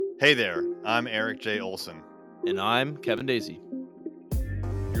Hey there, I'm Eric J. Olson. And I'm Kevin Daisy.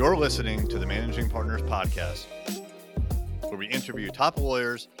 You're listening to the Managing Partners Podcast, where we interview top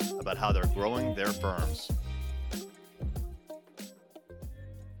lawyers about how they're growing their firms.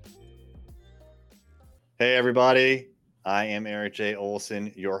 Hey, everybody. I am Eric J.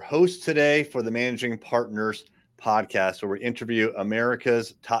 Olson, your host today for the Managing Partners Podcast, where we interview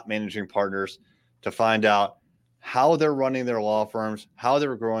America's top managing partners to find out how they're running their law firms, how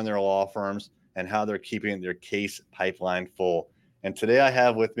they're growing their law firms, and how they're keeping their case pipeline full. And today I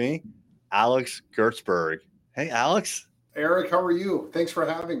have with me Alex Gertsburg. Hey, Alex. Eric, how are you? Thanks for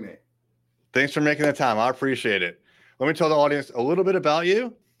having me. Thanks for making the time. I appreciate it. Let me tell the audience a little bit about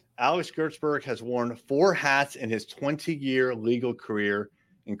you. Alex Gertsburg has worn 4 hats in his 20-year legal career,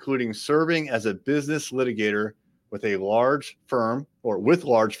 including serving as a business litigator with a large firm or with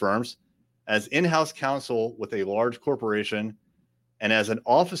large firms, as in-house counsel with a large corporation, and as an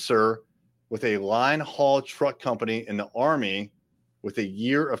officer with a line haul truck company in the Army with a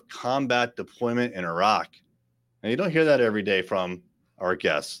year of combat deployment in Iraq. And you don't hear that every day from our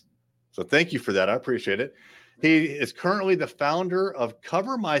guests. So thank you for that. I appreciate it. He is currently the founder of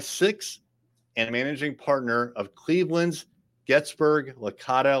Cover My Six and managing partner of Cleveland's Gertsburg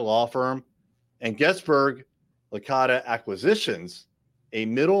Licata law firm and Gertsburg Licata Acquisitions, a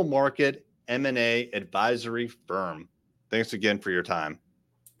middle market M&A advisory firm. Thanks again for your time.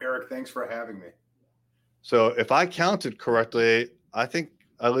 Eric, thanks for having me. So if I counted correctly, I think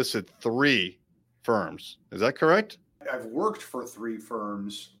I listed 3 firms. Is that correct? I've worked for 3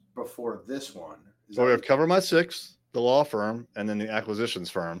 firms before this one. So we have Cover My Six, the law firm, and then the acquisitions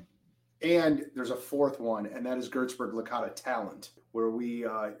firm. And there's a 4th one, and that is Gertsburg Licata Talent, where we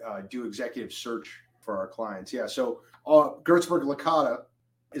do executive search for our clients. Yeah, so Gertsburg Licata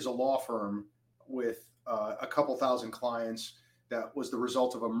is a law firm with a couple thousand clients that was the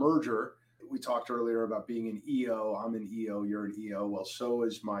result of a merger. We talked earlier about being an EO. I'm an EO, you're an EO. Well, so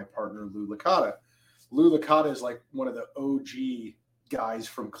is my partner, Lou Licata. Lou Licata is like one of the OG guys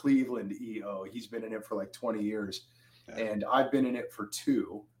from Cleveland EO. He's been in it for like 20 years. And I've been in it for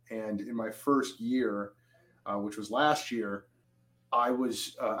 2. And in my first year, which was last year, I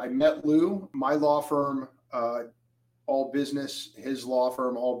met Lou, my law firm, all business, his law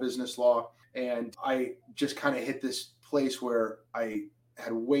firm, all business law. And I just kind of hit this place where I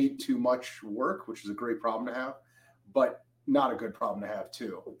had way too much work, which is a great problem to have, but not a good problem to have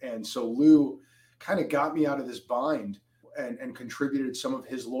too. And so Lou kind of got me out of this bind and contributed some of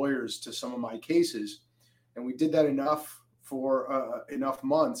his lawyers to some of my cases. And we did that enough for enough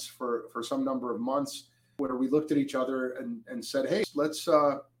months, for some number of months, where we looked at each other and said, hey, let's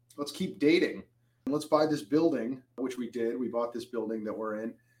keep dating. Let's buy this building, which we did. We bought this building that we're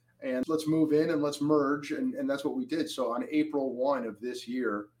in, and let's move in and let's merge. And that's what we did. So on April 1 of this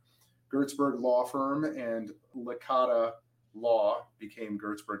year, Gertsburg Law Firm and Licata Law became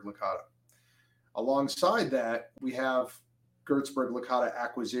Gertsburg Licata. Alongside that, we have Gertsburg Licata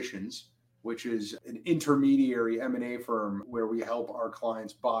Acquisitions, which is an intermediary M&A firm where we help our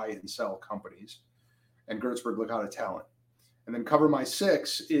clients buy and sell companies, and Gertsburg Licata Talent. And then Cover My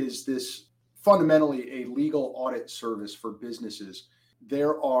Six is this fundamentally a legal audit service for businesses.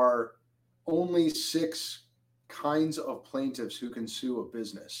 There are only 6 kinds of plaintiffs who can sue a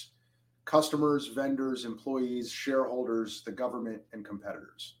business: customers, vendors, employees, shareholders, the government, and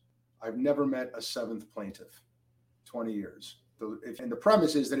competitors. I've never met a 7th plaintiff, 20 years. And the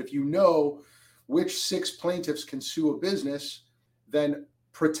premise is that if you know which 6 plaintiffs can sue a business, then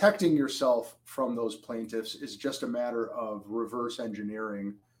protecting yourself from those plaintiffs is just a matter of reverse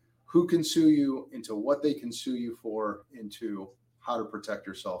engineering who can sue you, into what they can sue you for, into how to protect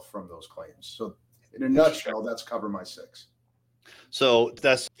yourself from those claims. So in a nutshell, that's Cover My Six. So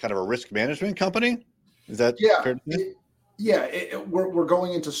that's kind of a risk management company? Is that fair to say? We're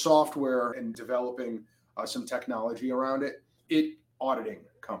going into software and developing some technology around it. Auditing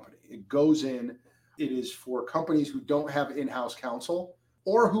company. It goes in. It is for companies who don't have in-house counsel,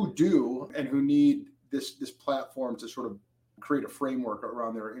 or who do and who need this platform to sort of create a framework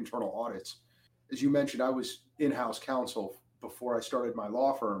around their internal audits. As you mentioned, I was in-house counsel before I started my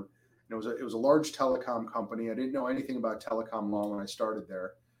law firm. And it was a large telecom company. I didn't know anything about telecom law when I started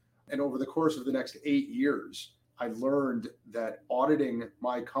there. And over the course of the next 8 years, I learned that auditing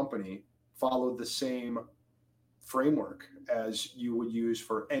my company followed the same framework as you would use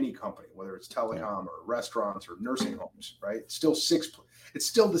for any company, whether it's telecom or restaurants or nursing homes, right? It's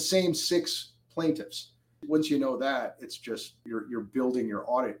still the same 6 plaintiffs. Once you know that, it's just you're building your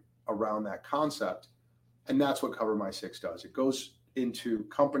audit around that concept. And that's what Cover My Six does. It goes into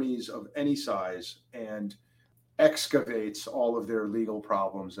companies of any size and excavates all of their legal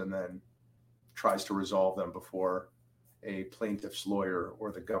problems and then tries to resolve them before a plaintiff's lawyer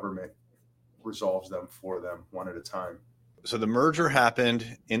or the government resolves them for them one at a time. So the merger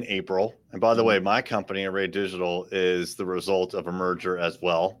happened in April. And by the way, my company, Array Digital, is the result of a merger as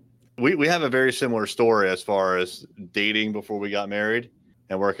well. We have a very similar story as far as dating before we got married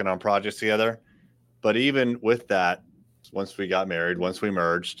and working on projects together. But even with that, once we got married, once we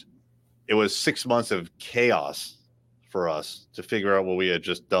merged, it was 6 months of chaos for us to figure out what we had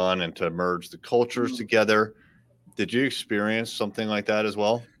just done and to merge the cultures together. Did you experience something like that as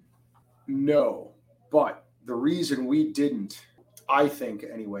well? No, but the reason we didn't, I think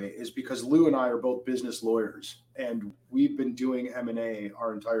anyway, is because Lou and I are both business lawyers and we've been doing M&A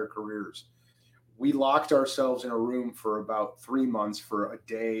our entire careers. We locked ourselves in a room for about 3 months for a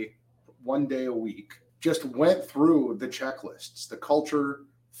day, 1 day a week, just went through the checklists, the culture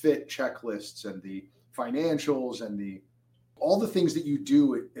fit checklists and the financials and all the things that you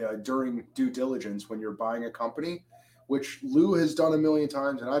do during due diligence when you're buying a company, which Lou has done a million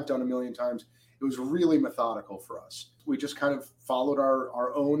times and I've done a million times. It was really methodical for us. We just kind of followed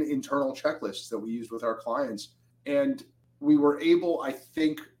our own internal checklists that we used with our clients. And we were able, I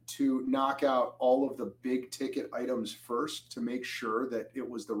think, to knock out all of the big ticket items first to make sure that it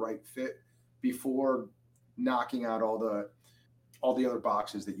was the right fit before knocking out all the other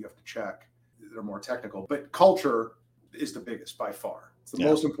boxes that you have to check that are more technical. But culture is the biggest by far. It's the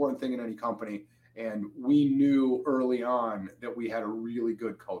most important thing in any company. And we knew early on that we had a really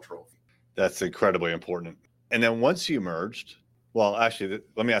good cultural. That's incredibly important. And then once you merged, well, actually,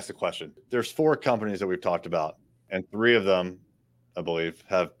 let me ask the question. There's 4 companies that we've talked about, and 3 of them, I believe,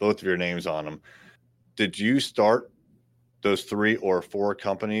 have both of your names on them. Did you start those 3 or 4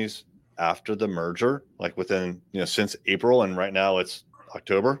 companies after the merger, like within, since April, and right now it's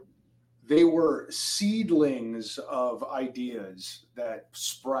October? They were seedlings of ideas that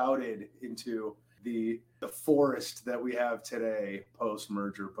sprouted into the forest that we have today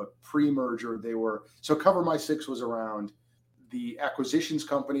post-merger, but pre-merger they were. So Cover My Six was around. The acquisitions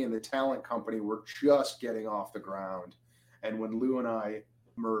company and the talent company were just getting off the ground. And when Lou and I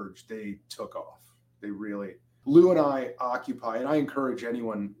merged, they took off. Lou and I occupy, and I encourage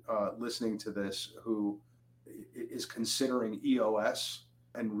anyone listening to this who is considering EOS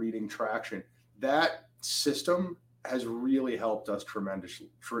and reading Traction, that system has really helped us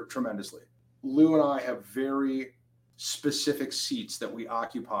tremendously. Lou and I have very specific seats that we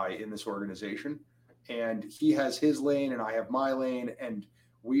occupy in this organization, and he has his lane and I have my lane, and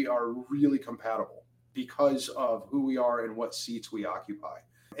we are really compatible because of who we are and what seats we occupy.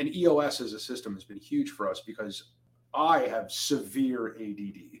 And EOS as a system has been huge for us because I have severe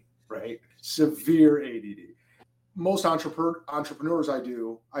ADD, right? Severe ADD. Most entrepreneurs I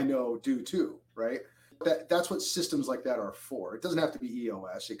know do too, right? That's what systems like that are for. It doesn't have to be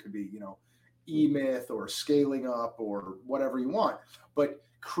EOS. It could be, eMyth or Scaling Up or whatever you want. But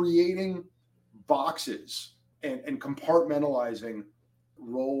creating boxes and compartmentalizing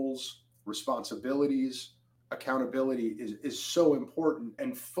roles, responsibilities, accountability is so important,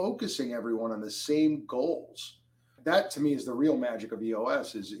 and focusing everyone on the same goals. That to me is the real magic of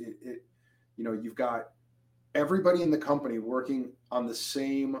EOS. Is it you've got everybody in the company working on the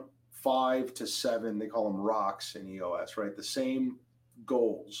same 5 to 7, they call them rocks in EOS, right? The same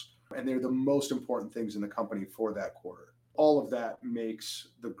goals. And they're the most important things in the company for that quarter. All of that makes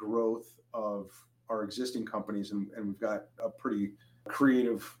the growth of our existing companies, and we've got a pretty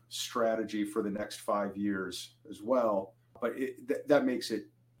creative strategy for the next 5 years as well. But that makes it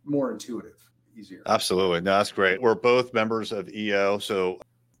more intuitive, easier. Absolutely. No, that's great. We're both members of EO, so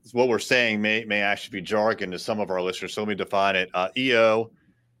what we're saying may actually be jargon to some of our listeners. So let me define it. EO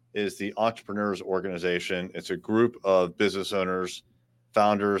is the Entrepreneurs Organization. It's a group of business owners,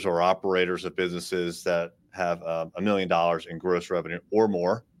 founders, or operators of businesses that have $1 million in gross revenue or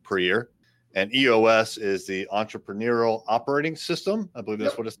more per year. And EOS is the Entrepreneurial Operating System. I believe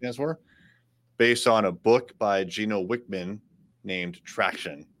that's what it stands for, based on a book by Gino Wickman named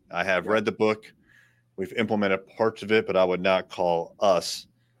Traction. I have read the book. We've implemented parts of it, but I would not call us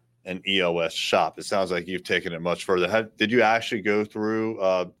an EOS shop. It sounds like you've taken it much further. Did you actually go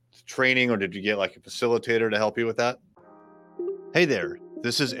through training, or did you get like a facilitator to help you with that? Hey there,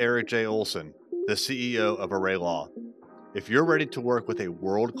 this is Eric J. Olson, the CEO of Array Law. If you're ready to work with a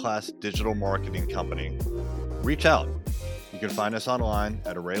world-class digital marketing company, reach out. You can find us online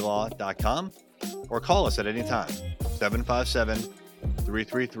at arraylaw.com or call us at any time,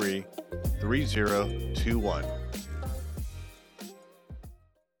 757-333-3021.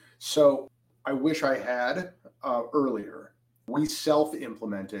 So I wish I had earlier. We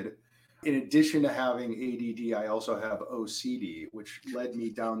self-implemented In addition to having ADD, I also have OCD, which led me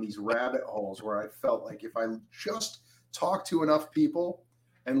down these rabbit holes where I felt like if I just talk to enough people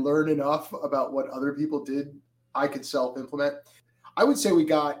and learn enough about what other people did, I could self-implement. I would say we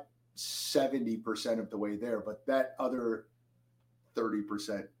got 70% of the way there, but that other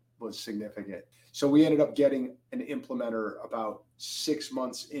 30% was significant. So we ended up getting an implementer about 6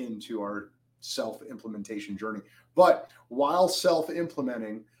 months into our self-implementation journey. But while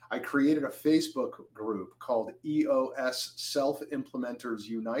self-implementing, I created a Facebook group called EOS Self-Implementers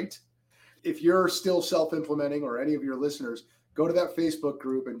Unite. If you're still self-implementing, or any of your listeners, go to that Facebook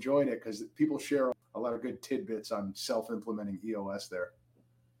group and join it, because people share a lot of good tidbits on self-implementing EOS there.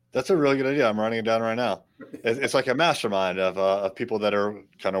 That's a really good idea. I'm writing it down right now. It's like a mastermind of people that are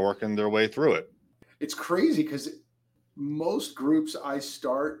kind of working their way through it. It's crazy because most groups I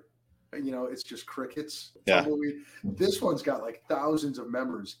start, it's just crickets. Yeah. This one's got like thousands of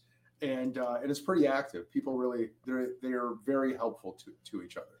members, and it's pretty active. People really, they are very helpful to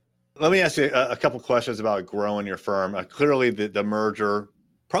each other. Let me ask you a couple questions about growing your firm. Clearly, the merger,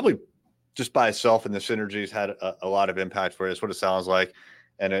 probably just by itself and the synergies, had a lot of impact for you. That's what it sounds like.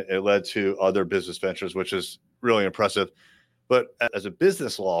 And it led to other business ventures, which is really impressive. But as a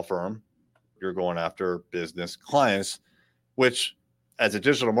business law firm, you're going after business clients, which as a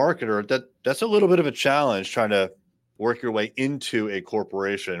digital marketer, that's a little bit of a challenge trying to work your way into a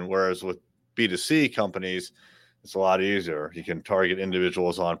corporation. Whereas with B2C companies, it's a lot easier. You can target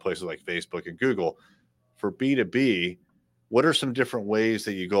individuals on places like Facebook and Google. For B2B, what are some different ways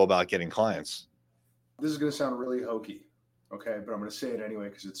that you go about getting clients? This is going to sound really hokey, okay, but I'm going to say it anyway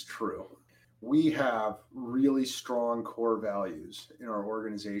because it's true. We have really strong core values in our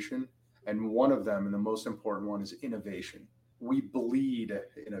organization, and one of them, and the most important one, is innovation. We bleed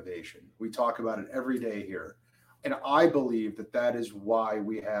innovation. We talk about it every day here. And I believe that is why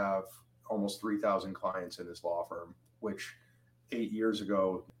we have almost 3,000 clients in this law firm, which 8 years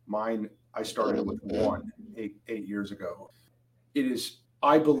ago, I started with one eight years ago.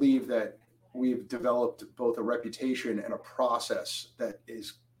 I believe that we've developed both a reputation and a process that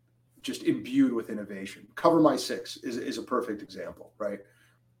is just imbued with innovation. Cover My Six is a perfect example, right?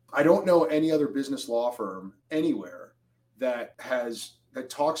 I don't know any other business law firm anywhere that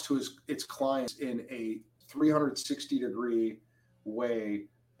talks to its clients in a 360-degree way,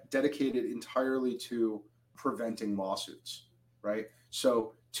 dedicated entirely to preventing lawsuits, right?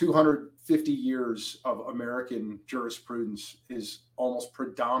 So 250 years of American jurisprudence is almost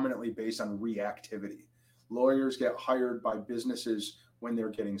predominantly based on reactivity. Lawyers get hired by businesses when they're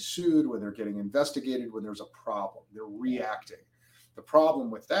getting sued, when they're getting investigated, when there's a problem. They're reacting. The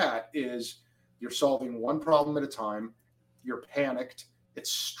problem with that is you're solving one problem at a time. You're panicked.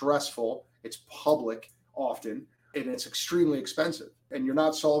 It's stressful. It's public often, and it's extremely expensive. And you're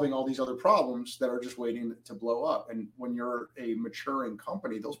not solving all these other problems that are just waiting to blow up. And when you're a maturing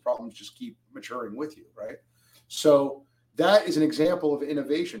company, those problems just keep maturing with you, right? So that is an example of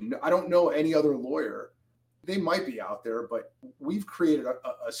innovation. I don't know any other lawyer. They might be out there, but we've created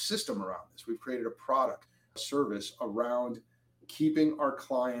a system around this. We've created a product, a service around keeping our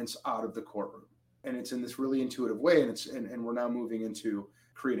clients out of the courtroom. And it's in this really intuitive way. And we're now moving into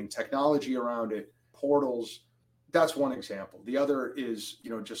creating technology around it, portals. That's one example. The other is,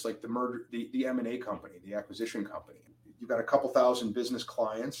 just like the merger, the M&A company, the acquisition company. You've got a couple thousand business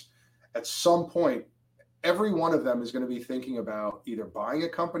clients. At some point, every one of them is going to be thinking about either buying a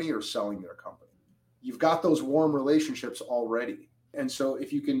company or selling their company. You've got those warm relationships already. And so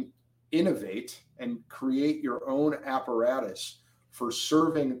if you can innovate and create your own apparatus for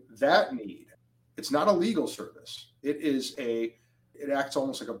serving that need, it's not a legal service. It acts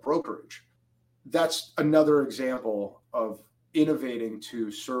almost like a brokerage. That's another example of innovating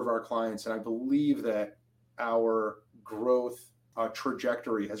to serve our clients. And I believe that our growth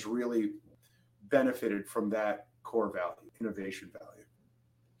trajectory has really benefited from that core value, innovation value.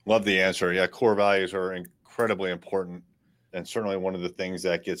 Love the answer. Yeah, core values are incredibly important, and certainly one of the things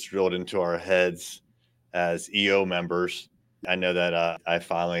that gets drilled into our heads as EO members. I know that I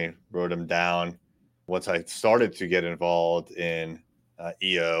finally wrote them down once I started to get involved in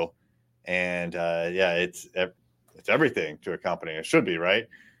EO. And it's everything to a company. It should be, right? It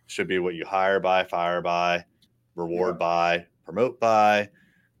should be what you hire by, fire by, reward by, promote by.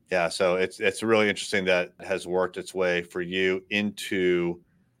 Yeah. So it's really interesting that it has worked its way for you into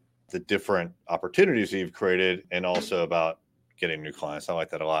the different opportunities that you've created, and also about getting new clients. I like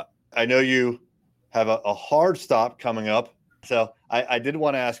that a lot. I know you have a hard stop coming up. So I did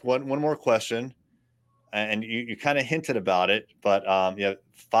want to ask one more question. And you kind of hinted about it, but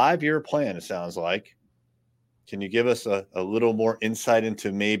 5-year plan, it sounds like. can you give us a little more insight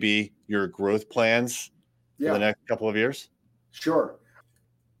into maybe your growth plans for the next couple of years? Sure.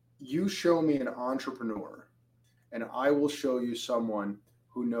 You show me an entrepreneur, and I will show you someone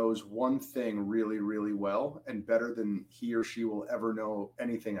who knows one thing really, really well and better than he or she will ever know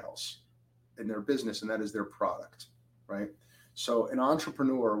anything else in their business, and that is their product, right? So an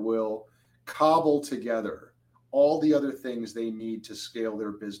entrepreneur will cobble together all the other things they need to scale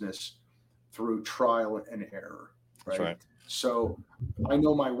their business through trial and error, right? That's right. So I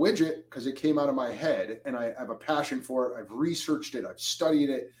know my widget because it came out of my head and I have a passion for it. I've researched it. I've studied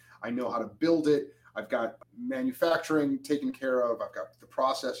it. I know how to build it. I've got manufacturing taken care of. I've got the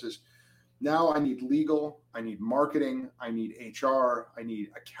processes. Now I need legal. I need marketing. I need HR. I need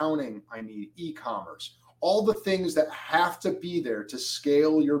accounting. I need e-commerce. All the things that have to be there to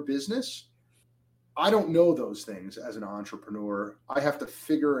scale your business. I don't know those things as an entrepreneur. I have to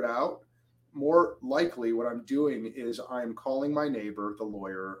figure it out. More likely what I'm doing is I'm calling my neighbor, the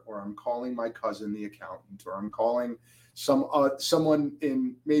lawyer, or I'm calling my cousin, the accountant, or I'm calling someone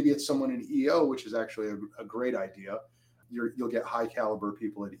in, maybe it's someone in EO, which is actually a great idea. You'll get high caliber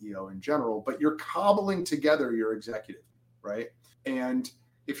people at EO in general, but you're cobbling together your executive, right? And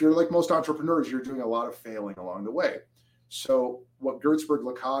if you're like most entrepreneurs, you're doing a lot of failing along the way. So what Gertsburg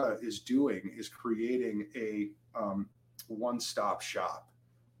Licata is doing is creating a one-stop shop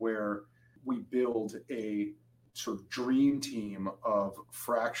where we build a sort of dream team of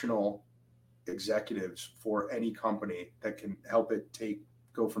fractional executives for any company that can help it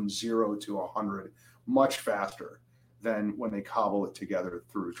go from 0 to 100 much faster than when they cobble it together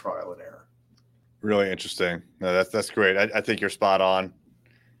through trial and error. Really interesting. No, that's great. I think you're spot on.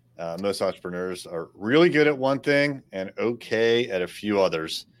 Most entrepreneurs are really good at one thing and okay at a few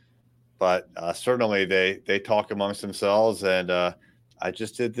others, but certainly they talk amongst themselves. And I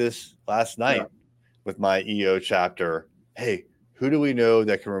just did this last night with my EO chapter. Hey, who do we know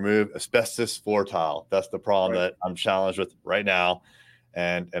that can remove asbestos floor tile? That's the problem that I'm challenged with right now.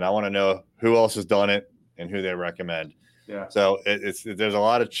 And I want to know who else has done it and who they recommend. Yeah. So there's a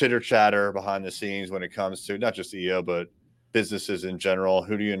lot of chitter chatter behind the scenes when it comes to not just EO, but businesses in general.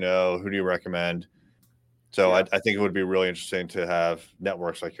 Who do you know? Who do you recommend? So I think it would be really interesting to have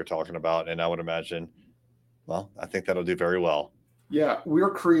networks like you're talking about. And I would imagine, well, I think that'll do very well. Yeah,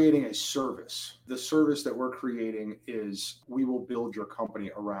 we're creating a service. The service that we're creating is we will build your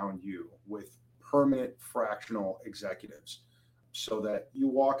company around you with permanent fractional executives so that you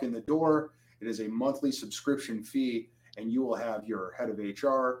walk in the door. It is a monthly subscription fee, and you will have your head of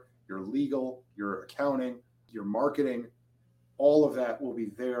HR, your legal, your accounting, your marketing. All of that will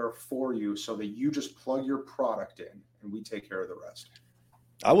be there for you so that you just plug your product in and we take care of the rest.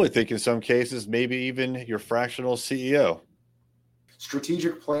 I would think in some cases, maybe even your fractional CEO.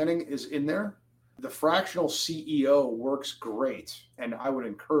 Strategic planning is in there. The fractional CEO works great, and I would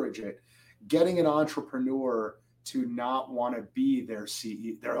encourage it. Getting an entrepreneur to not want to be their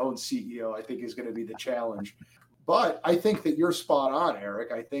own CEO, I think is going to be the challenge. But I think that you're spot on,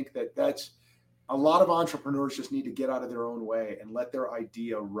 Eric. I think that's a lot of entrepreneurs just need to get out of their own way and let their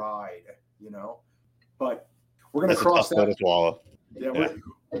idea ride, But we're going to cross that. We're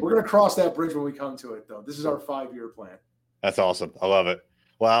going to cross that bridge when we come to it, though. This is our 5-year plan. That's awesome. I love it.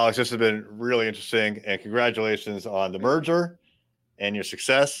 Well, Alex, this has been really interesting, and congratulations on the merger and your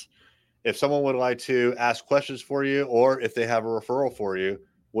success. If someone would like to ask questions for you, or if they have a referral for you,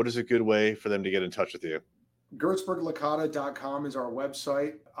 what is a good way for them to get in touch with you? Gertsburglicata.com is our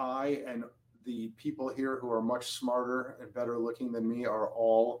website. I and the people here who are much smarter and better looking than me are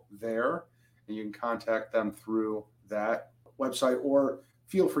all there, and you can contact them through that website, or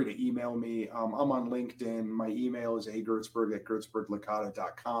feel free to email me. I'm on LinkedIn. My email is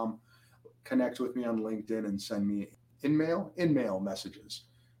agertsburg@gertsburglicata.com. Connect with me on LinkedIn and send me in-mail messages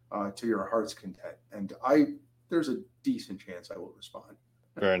to your heart's content. And there's a decent chance I will respond.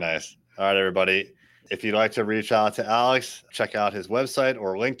 Very nice. All right, everybody. If you'd like to reach out to Alex, check out his website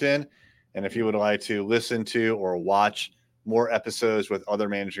or LinkedIn. And if you would like to listen to or watch more episodes with other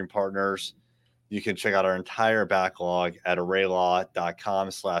managing partners, you can check out our entire backlog at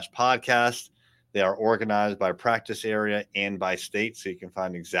arraylaw.com/podcast. They are organized by practice area and by state, so you can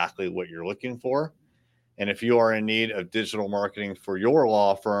find exactly what you're looking for. And if you are in need of digital marketing for your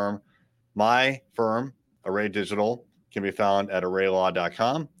law firm, my firm, Array Digital, can be found at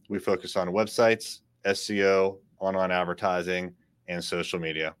arraylaw.com. We focus on websites, SEO, online advertising, and social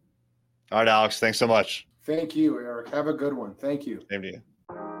media. All right, Alex, thanks so much. Thank you, Eric. Have a good one. Thank you. Same to you.